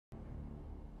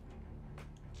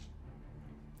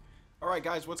Alright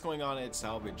guys, what's going on? It's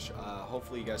Salvage.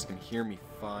 Hopefully you guys can hear me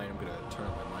fine. I'm going to turn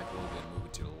up my mic a little bit and move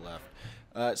it to the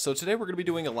left. So today we're going to be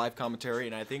doing a live commentary,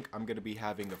 and I think I'm going to be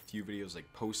having a few videos like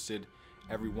posted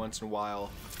every once in a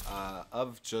while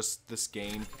of just this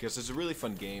game, because it's a really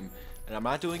fun game. And I'm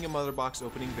not doing a mother box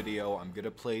opening video. I'm going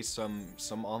to play some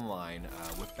online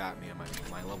with Batman,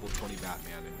 my level 20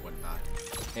 Batman and whatnot.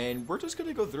 And we're just going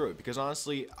to go through it, because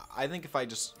honestly, I think if I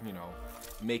just, you know,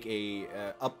 make a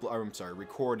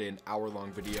record an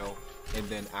hour-long video and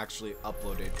then actually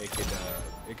upload it,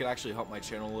 it could actually help my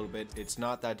channel a little bit. It's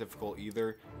not that difficult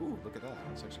either. Ooh, look at that.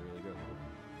 That's actually really good.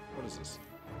 What is this?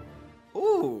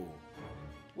 Ooh.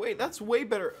 Wait, that's way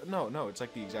better. No, it's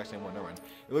like the exact same one. Never mind.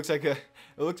 It looks like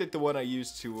the one I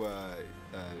used to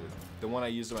in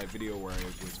my video where I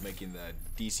was making the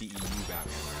DCEU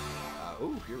Batman.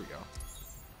 Ooh, here we go.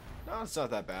 No, it's not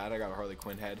that bad. I got a Harley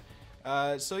Quinn head.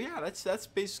 So yeah, that's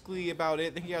basically about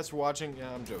it. Thank you guys for watching.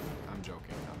 Yeah, I'm joking.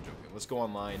 Let's go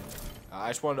online. I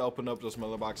just wanted to open up those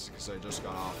mother boxes because I just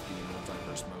got off the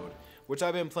multiverse mode, which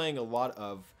I've been playing a lot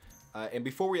of. And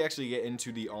before we actually get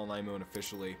into the online mode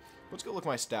officially, let's go look at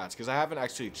my stats, because I haven't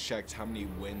actually checked how many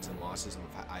wins and losses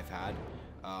I've had.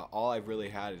 All I've really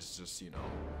had is just, you know,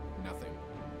 nothing.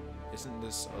 Isn't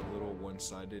this a little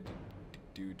one-sided?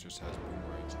 Dude just has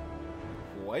boomerangs.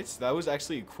 What? That was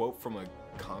actually a quote from a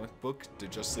comic book, The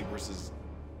Justice League versus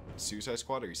Suicide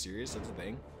Squad. Are you serious? That's a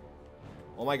thing?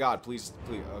 Oh my god, please.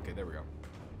 Okay, there we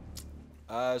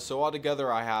go. So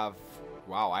altogether I have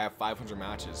 500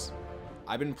 matches.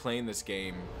 I've been playing this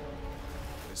game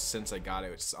since I got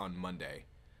it. It's on Monday.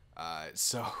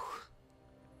 So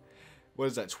what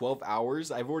is that, 12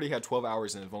 hours? I've already had 12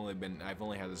 hours and I've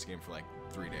only had this game for like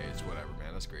 3 days. Whatever,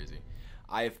 man. That's crazy.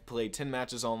 I've played 10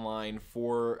 matches online,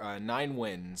 9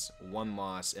 wins, 1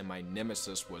 loss, and my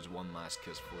nemesis was One Last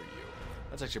Kiss for You.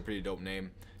 That's actually a pretty dope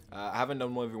name. I haven't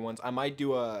done 1v1s. I might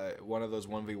do one of those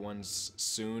 1v1s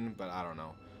soon, but I don't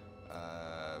know.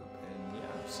 And yeah,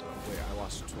 so wait, I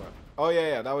lost 12. Oh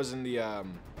yeah, that was in the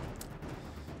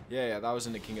that was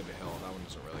in the King of the Hill. That one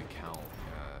doesn't really count.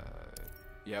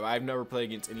 Yeah, but I've never played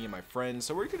against any of my friends,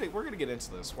 so we're gonna get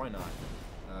into this. Why not?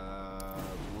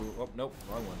 Oh nope,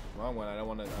 wrong one. I don't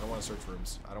want to search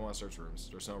rooms.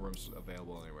 There's no rooms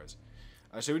available anyways.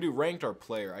 Should we do ranked or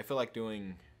player? I feel like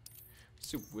doing.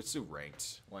 Let's do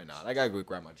ranked. Why not? I gotta go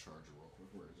grab my charger real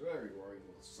quick. There you are, you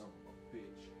little son of a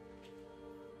bitch.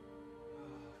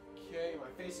 Okay, am I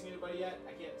facing anybody yet?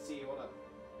 I can't see. Hold up.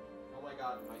 Oh my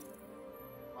god,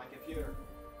 my computer.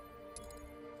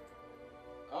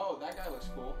 Oh, that guy looks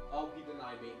cool. Oh, he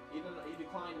denied me. He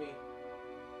declined me.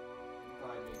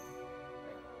 Okay, that's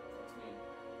me.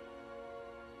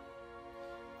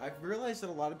 I've realized that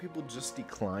a lot of people just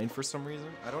decline for some reason.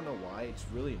 I don't know why. It's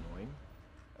really annoying.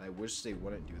 And I wish they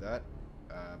wouldn't do that.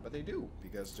 But they do,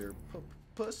 because they're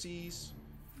pussies.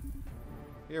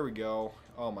 Here we go.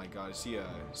 Oh my god, is he a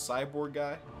cyborg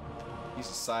guy? He's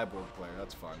a cyborg player.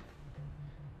 That's fun.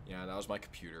 Yeah, that was my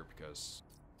computer, because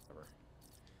whatever.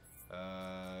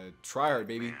 Tryhard,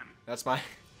 baby. That's what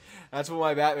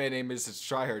my Batman name is. It's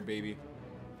Tryhard, baby.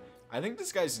 I think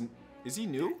this guy's. Is he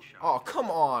new? Oh, come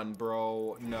on,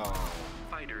 bro. No.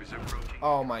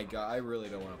 Oh my god, I really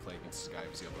don't want to play against this guy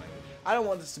who's gonna play. I don't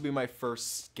want this to be my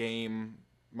first game.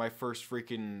 My first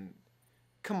freaking.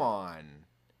 Come on.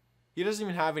 He doesn't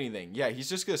even have anything. Yeah, he's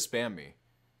just gonna spam me.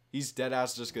 He's dead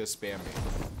ass just gonna spam me.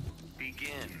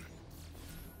 Begin.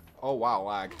 Oh wow,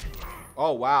 lag.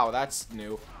 Oh wow, that's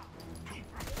new.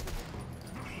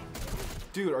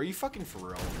 Dude, are you fucking for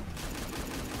real?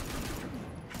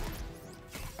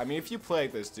 I mean, if you play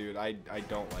like this, dude, I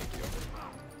don't like you.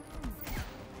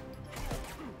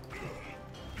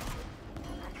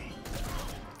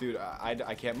 Dude,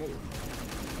 I can't move.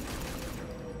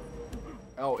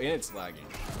 Oh, and it's lagging.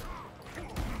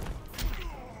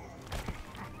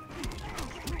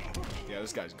 Yeah,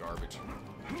 this guy's garbage.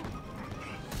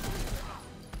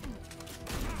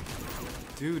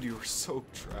 Dude, you were so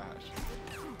trash.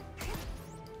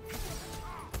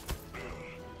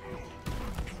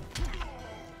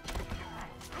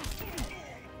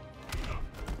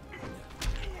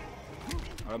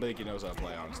 I don't think he knows how to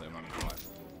play, honestly. I'm not gonna lie.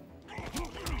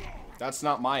 That's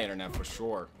not my internet for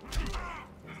sure.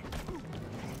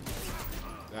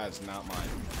 That's not mine.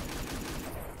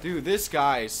 Dude, this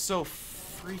guy is so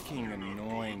freaking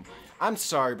annoying. I'm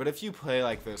sorry, but if you play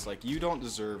like this, like, you don't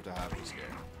deserve to have this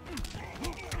game.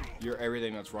 You're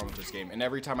everything that's wrong with this game. And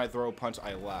every time I throw a punch,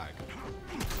 I lag.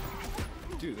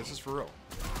 Dude, this is for real.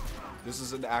 This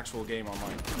is an actual game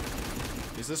online.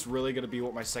 Is this really going to be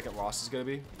what my second loss is going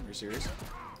to be? Are you serious?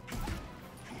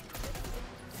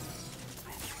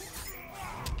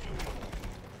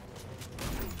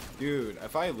 Dude,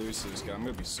 if I lose to this guy, I'm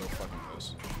gonna be so fucking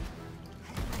pissed.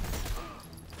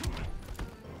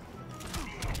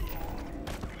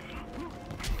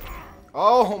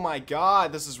 Oh my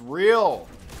god, this is real.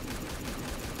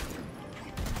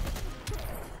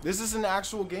 This is an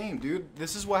actual game, dude.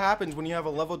 This is what happens when you have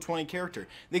a level 20 character.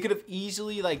 They could have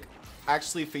easily, like,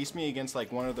 actually faced me against,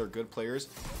 like, one of their good players,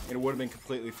 and it would have been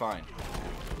completely fine.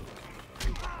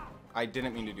 I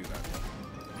didn't mean to do that.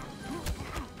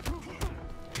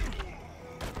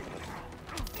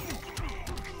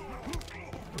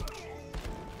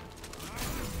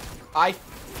 I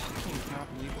fucking cannot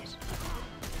believe this.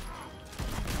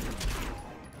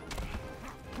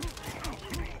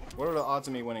 What are the odds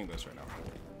of me winning this right now?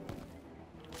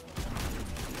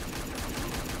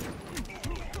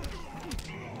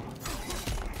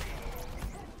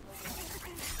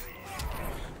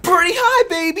 Pretty high,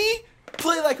 baby!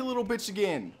 Play like a little bitch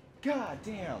again. God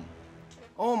damn.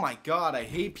 Oh my god, I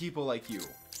hate people like you.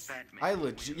 I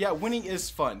legit, yeah, winning is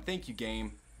fun. Thank you,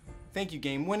 game. Thank you,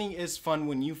 game. Winning is fun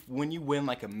when you win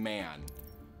like a man.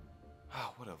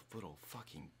 Oh, what a little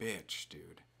fucking bitch,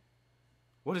 dude.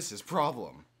 What is his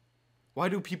problem? Why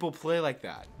do people play like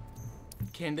that?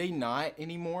 Can they not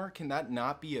anymore? Can that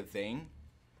not be a thing?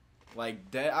 Like,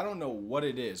 that, I don't know what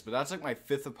it is, but that's like my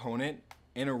 5th opponent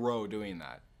in a row doing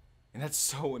that. And that's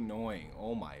so annoying.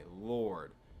 Oh my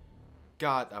lord.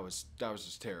 God, that was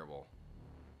just terrible.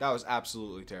 That was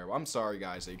absolutely terrible. I'm sorry,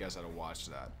 guys, that you guys had to watch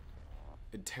that.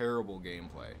 A terrible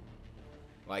gameplay.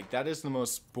 Like, that is the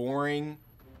most boring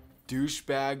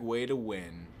douchebag way to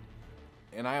win.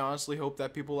 And I honestly hope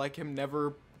that people like him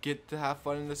never get to have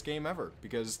fun in this game ever,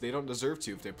 because they don't deserve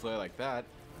to if they play like that.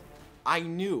 I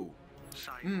knew.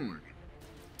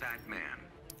 Batman.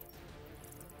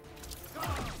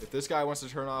 If this guy wants to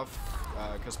turn off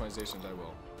customizations, I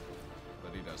will.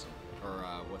 But he doesn't. Or,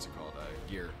 what's it called?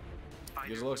 Gear.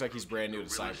 Because it looks like he's brand new to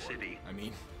Cyborg. I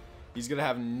mean, he's gonna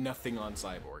have nothing on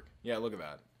Cyborg. Yeah, look at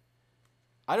that.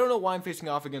 I don't know why I'm facing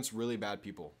off against really bad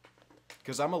people.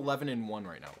 Because I'm 11-1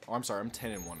 right now. Oh, I'm sorry, I'm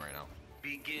 10-1 right now.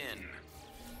 Begin.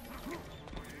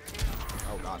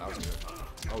 Oh god, that was good.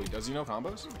 Oh, does he know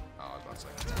combos? Oh, I was about to say.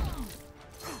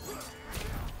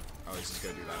 Oh, he's just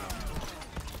gonna do that now.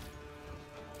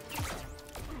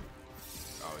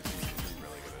 Oh, he's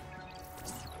really good.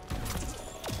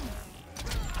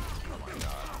 Oh my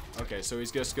god. Okay, so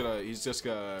he's just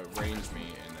gonna range me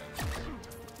and then.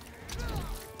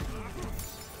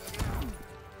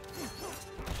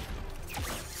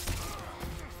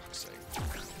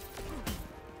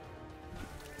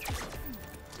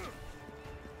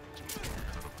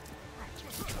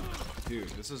 Dude,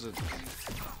 this is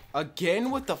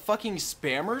again with the fucking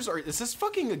spammers? Or is this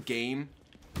fucking a game?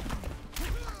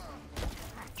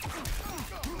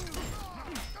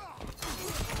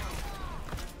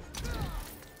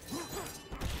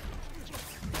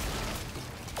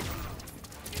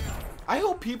 I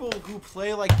hope people who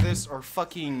play like this are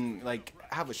fucking, like,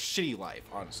 have a shitty life,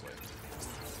 honestly.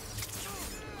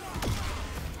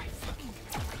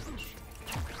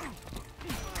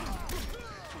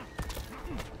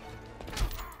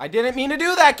 I didn't mean to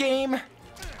do that, game!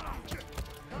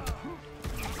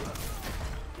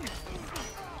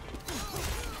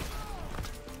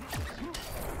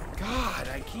 God,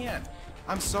 I can't.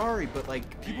 I'm sorry, but,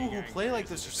 like, people who play like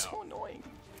this are so annoying.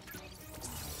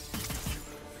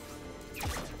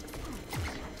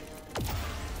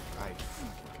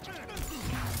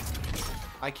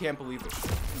 I can't believe it.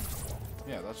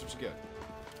 Yeah, that's what you get.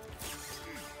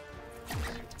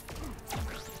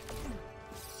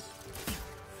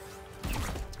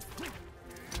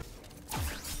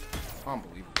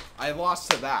 Unbelievable. I lost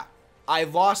to that. I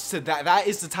lost to that. That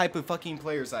is the type of fucking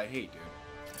players I hate, dude.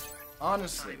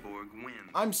 Honestly.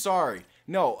 I'm sorry.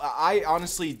 No, I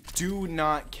honestly do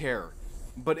not care.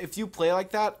 But if you play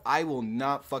like that, I will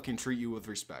not fucking treat you with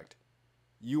respect.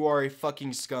 You are a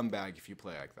fucking scumbag if you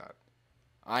play like that.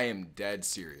 I am dead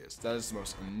serious. That is the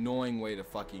most annoying way to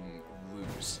fucking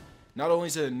lose. Not only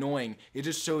is it annoying, it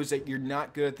just shows that you're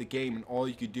not good at the game and all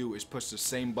you could do is push the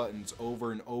same buttons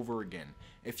over and over again.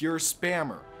 If you're a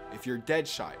spammer, if you're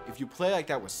Deadshot, if you play like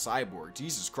that with Cyborg,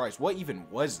 Jesus Christ, what even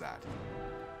was that?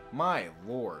 My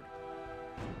lord.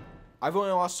 I've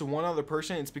only lost to one other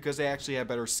person, it's because they actually had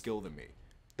better skill than me.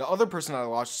 The other person I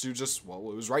lost to just, well,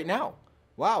 it was right now.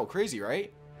 Wow, crazy,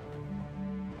 right?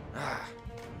 Ah.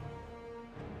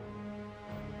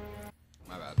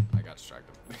 My bad, I got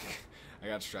distracted. I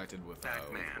got distracted with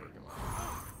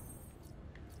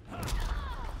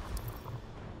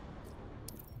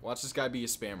watch this guy be a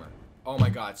spammer. Oh my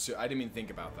god, so I didn't even think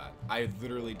about that. I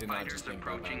literally did not just think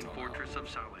about that.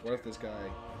 What if this guy...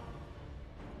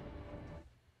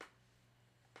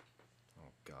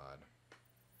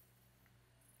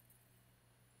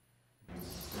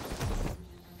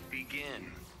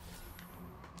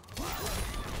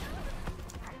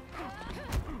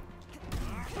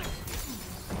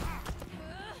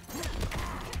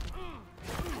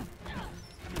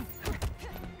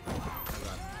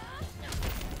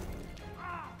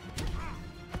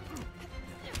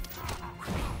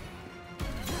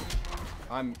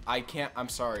 I'm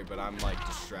sorry, but I'm like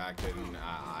distracted, and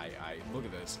I look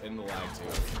at this, and the lag too.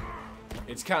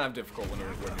 It's kind of difficult when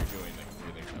you're doing like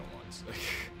 3 things at once.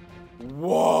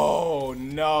 Whoa,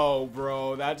 no,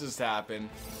 bro, that just happened.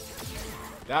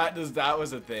 That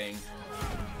was a thing.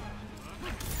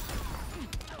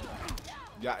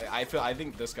 Yeah, I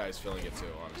think this guy's feeling it too,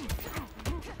 honestly.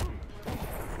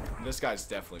 This guy's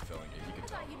definitely feeling it. You can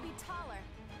tell.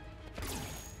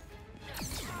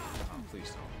 Oh,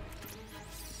 please don't.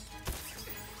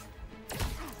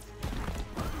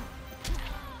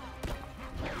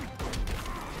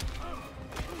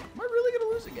 Am I really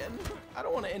gonna lose again? I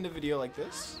don't want to end a video like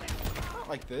this. Not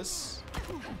like this.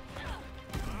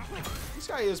 This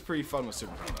guy is pretty fun with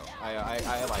Super Pro, though.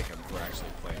 I like him for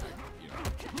actually playing, like, you know,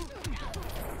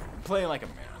 playing like a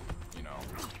man, you know.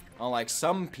 Unlike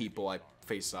some people I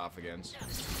face off against.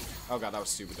 Oh god, that was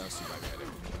stupid. That was too bad.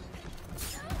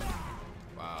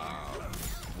 Wow.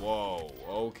 Whoa.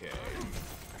 Okay.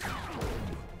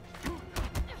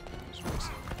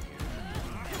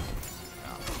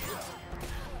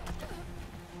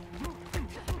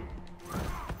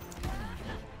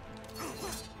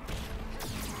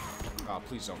 Oh,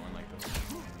 please don't run like this.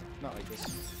 Not like this.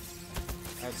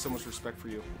 I had so much respect for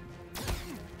you.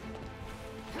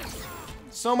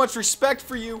 So much respect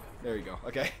for you. There you go.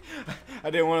 Okay. I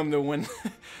didn't want him to win.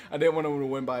 I didn't want him to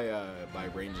win by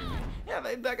ranging me. Yeah,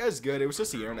 that guy's good. It was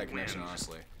just the internet connection,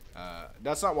 honestly.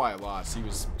 That's not why I lost. He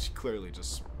was clearly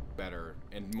just better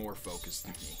and more focused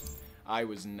than me. I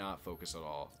was not focused at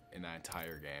all in that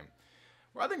entire game.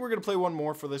 Well, I think we're gonna play one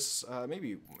more for this.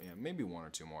 Maybe 1 or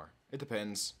 2 more. It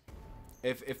depends.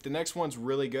 If the next one's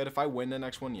really good, if I win the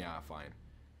next one, yeah, fine.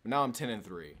 But now I'm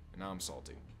 10-3, and now I'm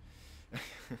salty.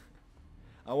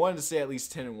 I wanted to say at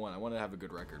least 10-1. I wanted to have a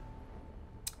good record.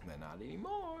 But not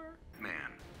anymore. Man.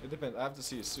 It depends. I have to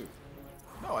see his suit.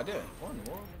 No, I didn't. One.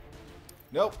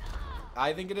 Nope.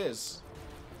 I think it is.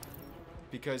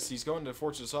 Because he's going to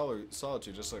Fortress of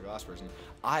Solitude just like the last person.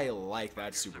 I like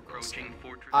that super cool skin.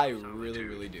 I really,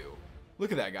 really do.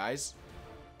 Look at that, guys.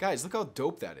 Guys, look how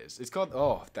dope that is. It's called,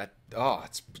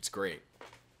 it's great.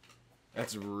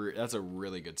 That's a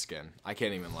really good skin. I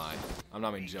can't even lie. I'm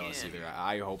not even jealous either.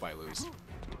 I hope I lose.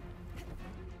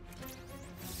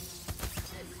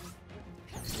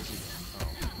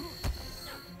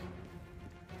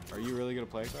 Are you really gonna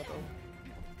play like that though?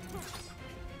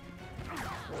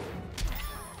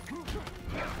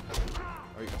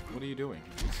 What are you doing?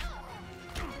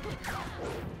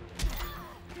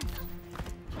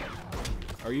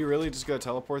 Are you really just gonna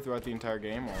teleport throughout the entire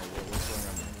game, or what's going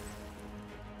on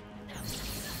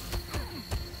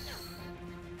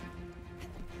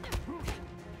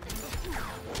there?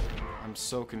 I'm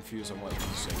so confused on what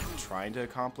he's like, trying to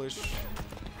accomplish.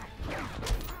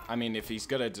 I mean, if he's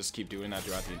gonna just keep doing that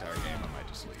throughout the entire game, I might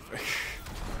just leave.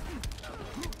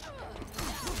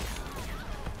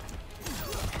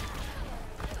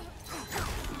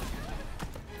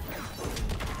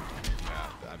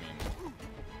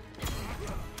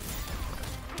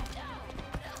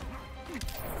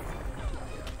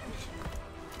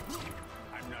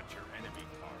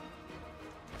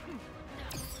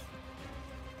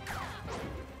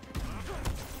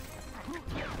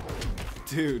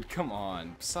 Dude, come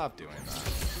on. Stop doing that.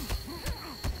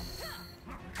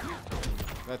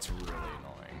 That's really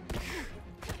annoying.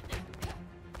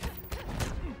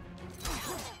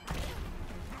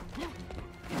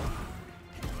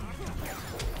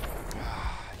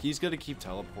 He's gonna keep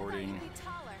teleporting.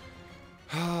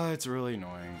 It's really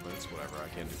annoying, but it's whatever. I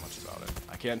can't do much about it.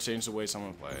 I can't change the way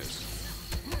someone plays.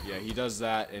 Yeah, he does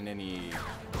that, and then he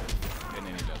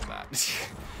does that.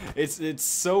 It's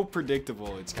so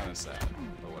predictable. It's kind of sad,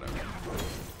 but whatever.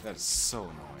 That is so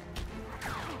annoying,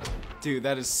 dude.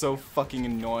 That is so fucking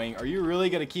annoying. Are you really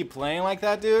gonna keep playing like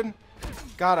that, dude?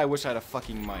 God, I wish I had a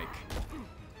fucking mic.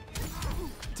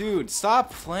 Dude,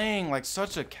 stop playing like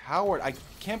such a coward. I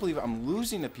can't believe I'm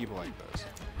losing to people like this.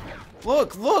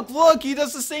 Look, look, look. He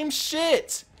does the same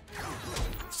shit.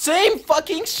 Same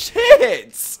fucking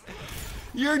shit.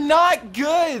 You're not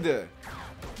good.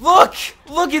 Look!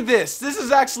 Look at this! This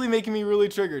is actually making me really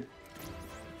triggered.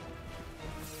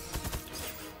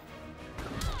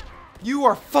 You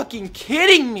are fucking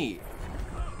kidding me!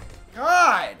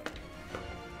 God!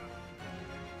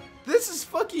 This is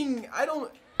fucking...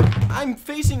 I'm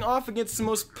facing off against the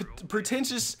most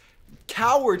pretentious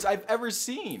cowards I've ever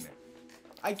seen.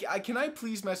 Can I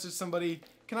please message somebody?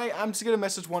 I'm just gonna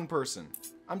message one person.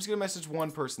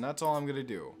 That's all I'm gonna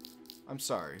do. I'm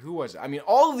sorry, who was it? I mean,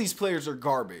 all of these players are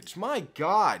garbage. My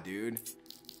god, dude.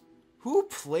 Who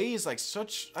plays like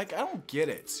such... Like, I don't get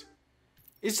it.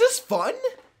 Is this fun?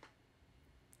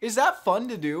 Is that fun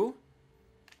to do?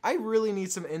 I really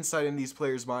need some insight in these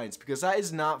players' minds because that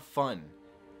is not fun.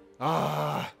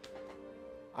 I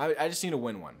just need to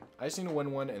win one. I just need to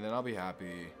win one and then I'll be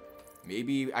happy.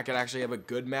 Maybe I could actually have a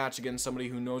good match against somebody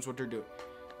who knows what they're doing.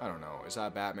 I don't know. Is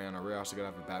that Batman? Are we also gonna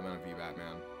have a Batman v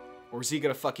Batman? Or is he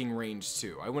gonna fucking range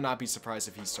too? I would not be surprised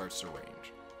if he starts to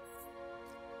range.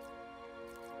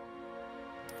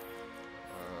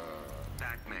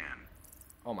 Batman.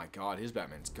 Oh my god, his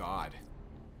Batman's god.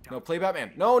 No, play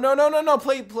Batman. No, no, no, no, no,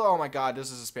 play. Oh my god,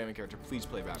 this is a spamming character. Please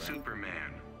play Batman.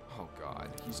 Superman. Oh god,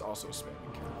 he's also a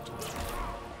spamming character.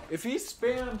 If he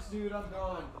spams, dude, I'm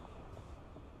gone.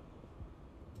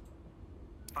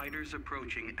 Fighters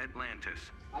approaching Atlantis.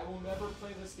 I will never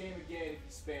play this game again if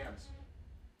he spams.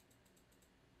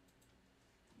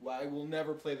 I will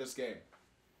never play this game.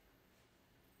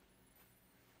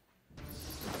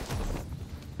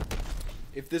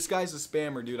 If this guy's a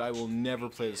spammer, dude, I will never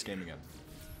play this game again.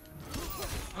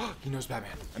 He knows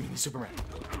Batman. I mean, he's Superman.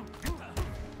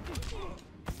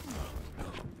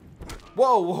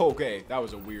 Whoa, whoa, okay. That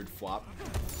was a weird flop.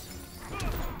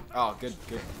 Oh, good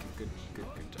job.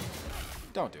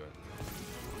 Don't do it.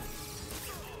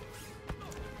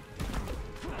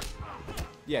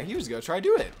 Yeah, he was gonna try to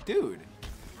do it, dude.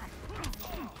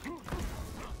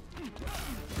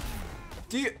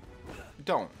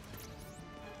 Don't.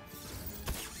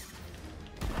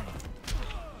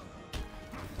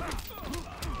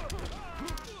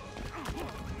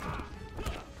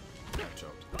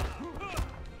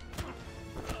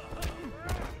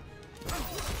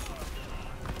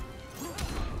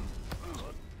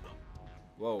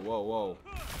 Whoa, whoa, whoa.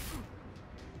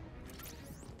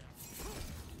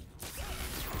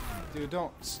 Dude,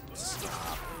 don't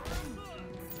stop.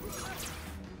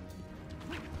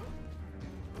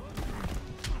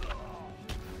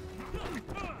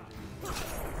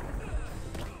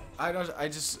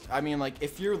 I mean, like,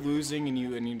 if you're losing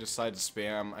and you decide to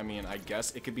spam, I mean, I guess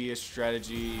it could be a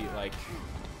strategy, like,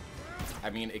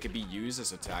 I mean, it could be used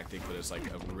as a tactic, but it's like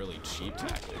a really cheap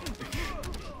tactic.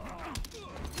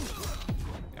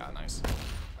 Yeah, nice.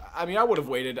 I mean, I would have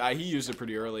waited. He used it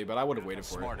pretty early, but I would have waited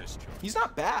for it. He's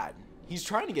not bad. He's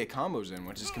trying to get combos in,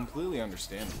 which is completely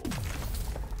understandable.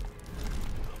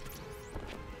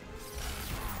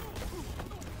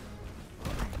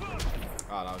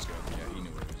 Oh, that was good. Yeah, he knew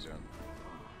what he was doing.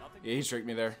 Yeah, he tricked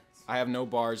me there. I have no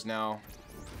bars now.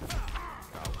 Oh,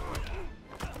 boy.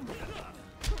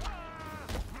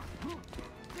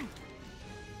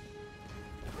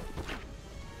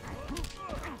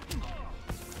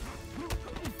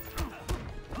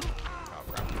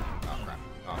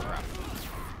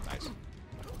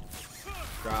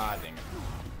 God dang it.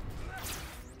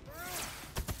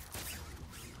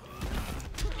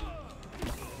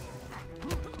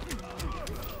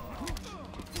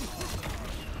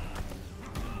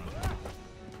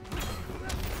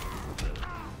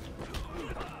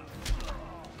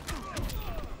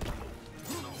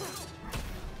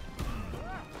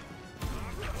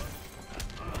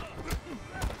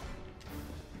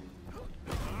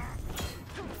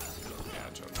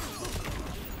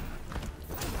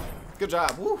 Good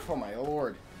job. Woof, oh my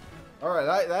lord. Alright,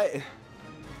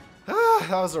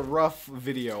 that was a rough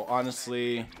video,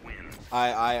 honestly.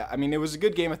 I mean, it was a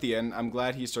good game at the end. I'm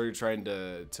glad he started trying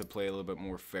to play a little bit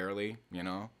more fairly, you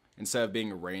know? Instead of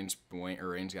being a range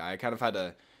guy, I kind of had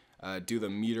to do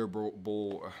the meter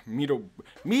burn.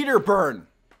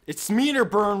 It's meter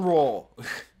burn roll.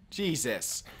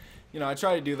 Jesus. You know, I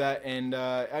tried to do that, and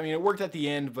I mean, it worked at the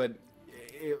end, but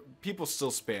people still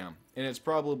spam, and it's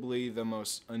probably the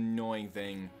most annoying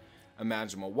thing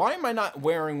imaginable. Why am I not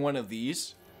wearing one of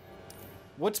these?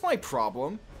 What's my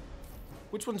problem?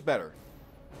 Which one's better?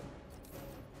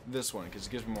 This one, because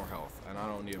it gives me more health, and I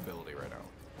don't need ability right now.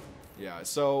 Yeah,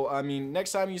 so, I mean,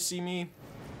 next time you see me,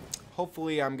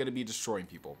 hopefully I'm going to be destroying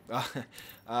people.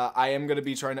 I am going to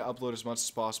be trying to upload as much as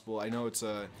possible. I know it's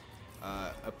a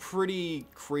pretty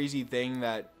crazy thing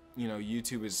that, you know,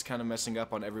 YouTube is kind of messing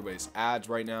up on everybody's ads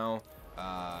right now.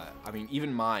 I mean,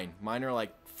 even mine are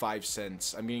like 5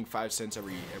 cents. I'm getting 5 cents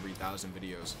every 1,000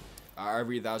 videos,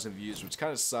 every 1,000 views, which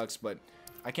kind of sucks, but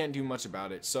I can't do much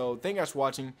about it. So thank you guys for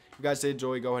watching. If you guys did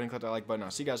enjoy, go ahead and click that like button.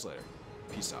 I'll see you guys later.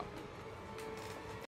 Peace out.